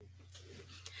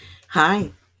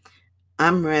Hi,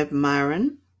 I'm Rev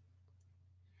Myron.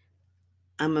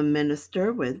 I'm a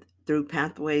minister with Through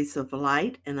Pathways of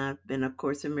Light, and I've been a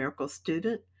Course in Miracles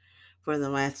student for the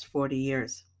last 40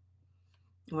 years.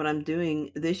 What I'm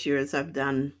doing this year, as I've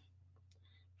done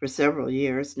for several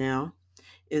years now,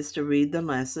 is to read the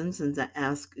lessons and to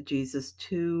ask Jesus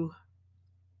to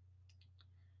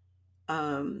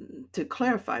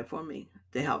clarify for me,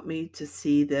 to help me to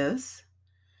see this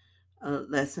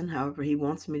lesson however He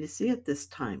wants me to see it this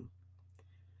time.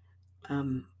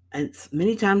 And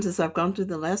many times as I've gone through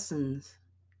the lessons,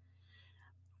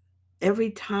 every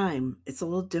time it's a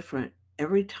little different.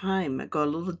 Every time I go a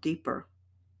little deeper.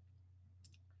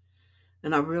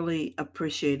 And I really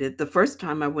appreciate it. The first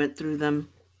time I went through them,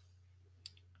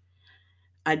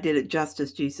 I did it just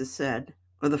as Jesus said.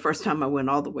 Or the first time I went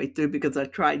all the way through, because I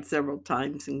tried several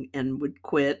times and would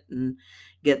quit and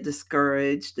get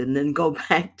discouraged and then go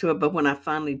back to it. But when I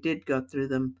finally did go through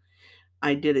them,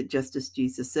 I did it just as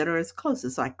Jesus said, or as close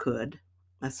as I could.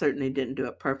 I certainly didn't do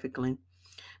it perfectly,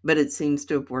 but it seems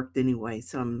to have worked anyway.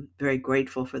 So I'm very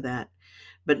grateful for that.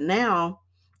 But now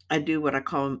I do what I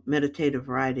call meditative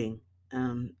writing.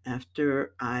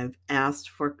 After I've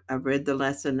read the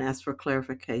lesson, asked for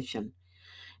clarification,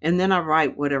 and then I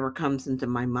write whatever comes into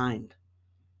my mind.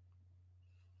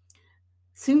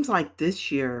 Seems like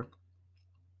this year,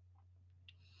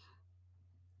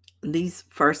 these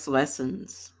first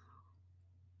lessons,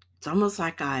 it's almost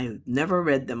like I've never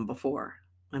read them before.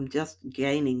 I'm just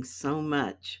gaining so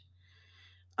much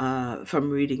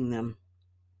from reading them.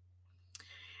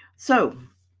 So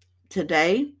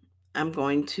today I'm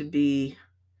going to be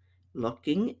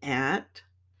looking at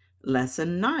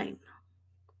lesson 9.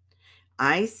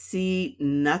 I see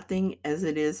nothing as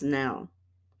it is now.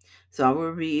 So I will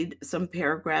read some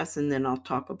paragraphs and then I'll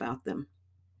talk about them.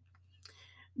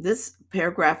 This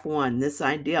paragraph 1, this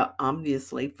idea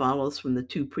obviously follows from the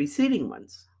two preceding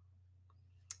ones,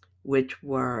 which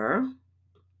were,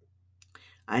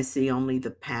 I see only the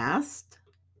past,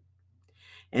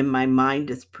 and my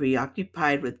mind is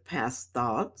preoccupied with past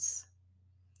thoughts.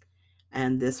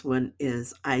 And this one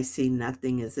is, I see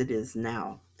nothing as it is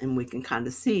now. And we can kind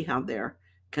of see how they're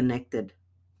connected.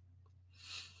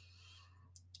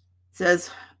 It says,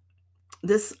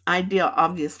 this idea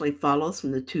obviously follows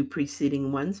from the two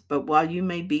preceding ones, but while you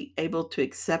may be able to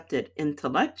accept it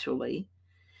intellectually,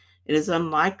 it is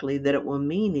unlikely that it will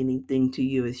mean anything to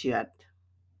you as yet.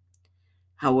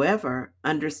 However,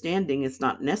 understanding is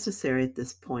not necessary at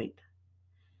this point.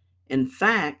 In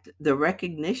fact, the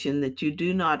recognition that you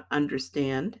do not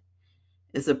understand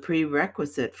is a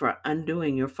prerequisite for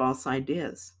undoing your false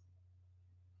ideas.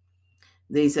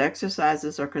 These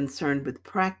exercises are concerned with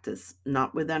practice,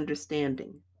 not with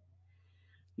understanding.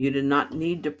 You do not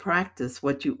need to practice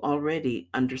what you already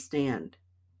understand.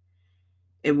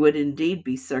 It would indeed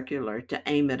be circular to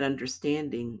aim at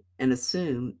understanding and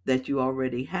assume that you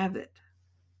already have it.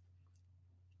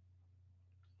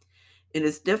 It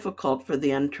is difficult for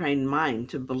the untrained mind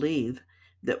to believe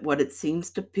that what it seems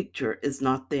to picture is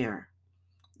not there.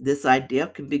 This idea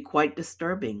can be quite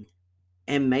disturbing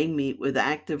and may meet with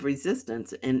active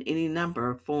resistance in any number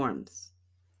of forms.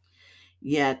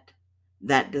 Yet,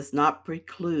 that does not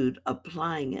preclude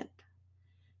applying it.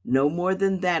 No more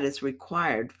than that is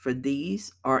required for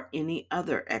these or any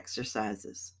other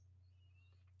exercises.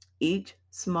 Each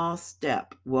small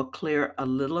step will clear a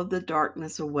little of the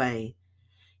darkness away,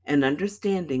 and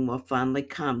understanding will finally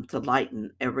come to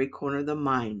lighten every corner of the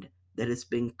mind that has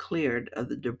been cleared of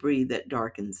the debris that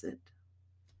darkens it.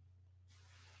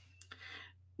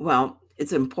 Well,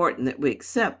 it's important that we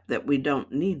accept that we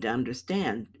don't need to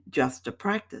understand just to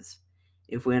practice.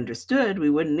 If we understood,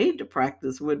 we wouldn't need to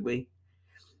practice, would we?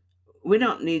 We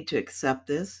don't need to accept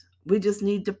this. We just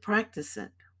need to practice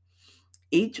it.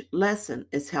 Each lesson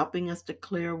is helping us to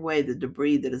clear away the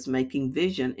debris that is making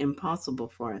vision impossible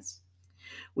for us.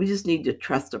 We just need to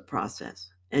trust the process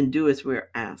and do as we're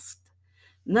asked.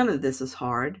 None of this is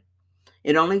hard.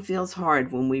 It only feels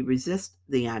hard when we resist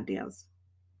the ideas.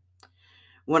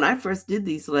 When I first did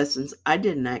these lessons, I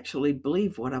didn't actually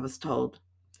believe what I was told.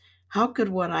 How could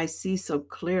what I see so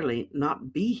clearly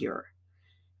not be here?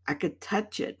 I could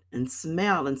touch it and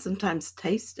smell and sometimes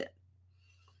taste it.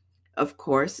 Of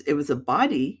course, it was a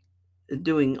body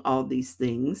doing all these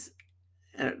things,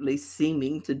 at least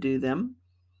seeming to do them.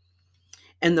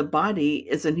 And the body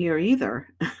isn't here either.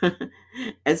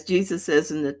 As Jesus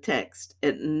says in the text,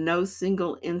 at no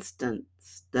single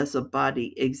instance does a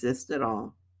body exist at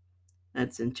all.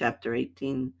 That's in chapter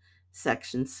 18,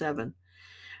 section 7.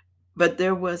 But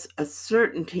there was a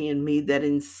certainty in me that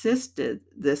insisted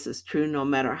this is true no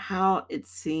matter how it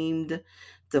seemed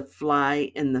to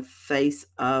fly in the face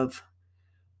of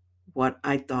what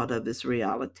I thought of as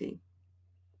reality.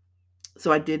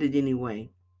 So I did it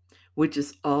anyway, which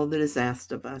is all that is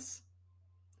asked of us.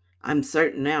 I'm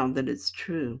certain now that it's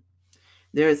true.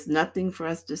 There is nothing for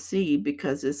us to see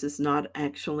because this is not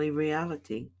actually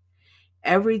reality.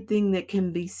 Everything that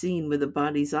can be seen with the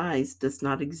body's eyes does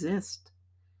not exist.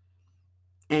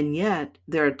 And yet,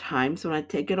 there are times when I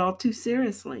take it all too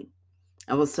seriously.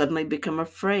 I will suddenly become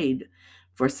afraid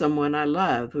for someone I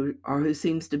love who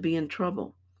seems to be in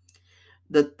trouble.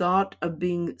 The thought of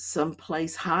being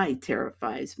someplace high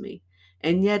terrifies me.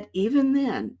 And yet, even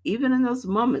then, even in those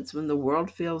moments when the world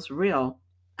feels real,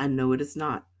 I know it is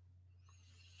not.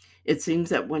 It seems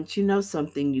that once you know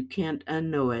something, you can't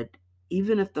unknow it,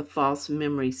 even if the false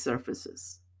memory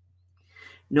surfaces.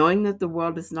 Knowing that the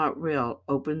world is not real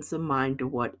opens the mind to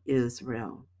what is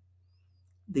real.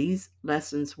 These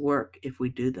lessons work if we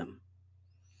do them.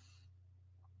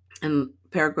 And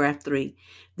paragraph 3,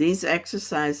 these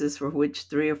exercises, for which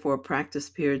 3 or 4 practice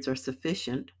periods are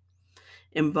sufficient,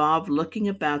 involve looking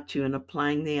about you and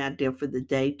applying the idea for the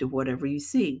day to whatever you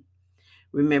see,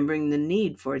 remembering the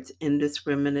need for its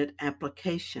indiscriminate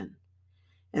application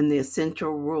and the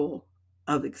essential rule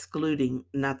of excluding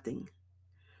nothing.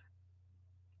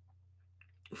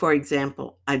 For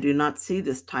example, I do not see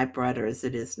this typewriter as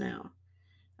it is now.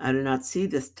 I do not see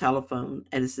this telephone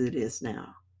as it is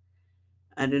now.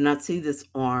 I do not see this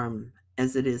arm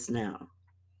as it is now.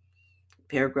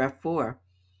 Paragraph 4.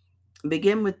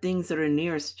 Begin with things that are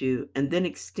nearest you and then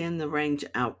extend the range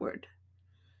outward.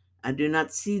 I do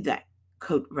not see that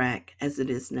coat rack as it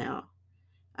is now.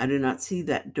 I do not see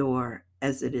that door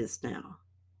as it is now.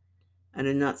 I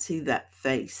do not see that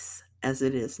face as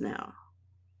it is now.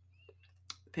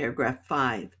 Paragraph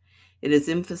 5. It is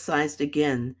emphasized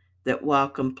again that while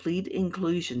complete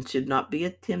inclusion should not be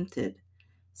attempted,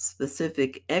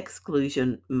 specific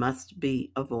exclusion must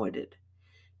be avoided.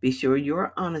 Be sure you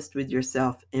are honest with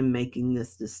yourself in making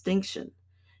this distinction.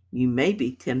 You may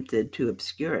be tempted to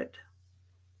obscure it.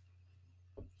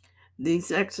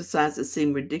 These exercises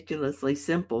seem ridiculously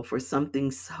simple for something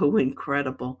so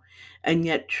incredible, and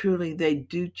yet truly they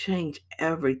do change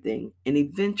everything, and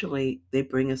eventually they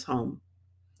bring us home.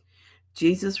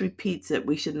 Jesus repeats that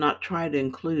we should not try to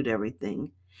include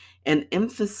everything and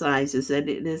emphasizes that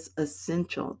it is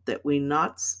essential that we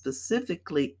not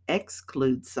specifically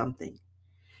exclude something.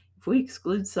 If we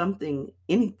exclude something,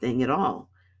 anything at all,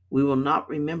 we will not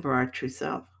remember our true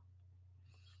self.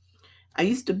 I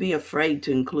used to be afraid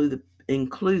to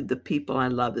include the people I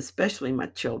love, especially my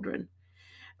children.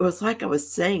 It was like I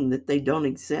was saying that they don't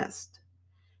exist.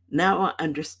 Now I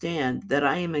understand that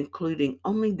I am including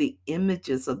only the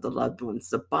images of the loved ones,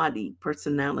 the body,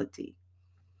 personality.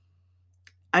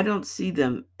 I don't see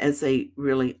them as they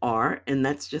really are, and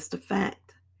that's just a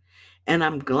fact. And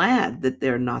I'm glad that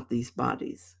they're not these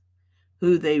bodies.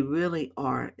 Who they really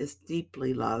are is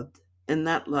deeply loved, and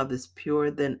that love is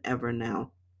purer than ever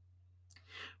now.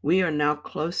 We are now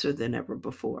closer than ever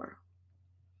before.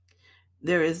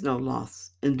 There is no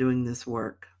loss in doing this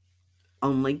work,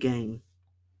 only gain.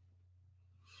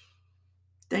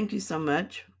 Thank you so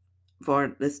much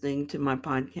for listening to my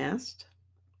podcast,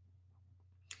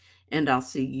 and I'll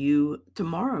see you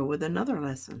tomorrow with another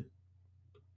lesson.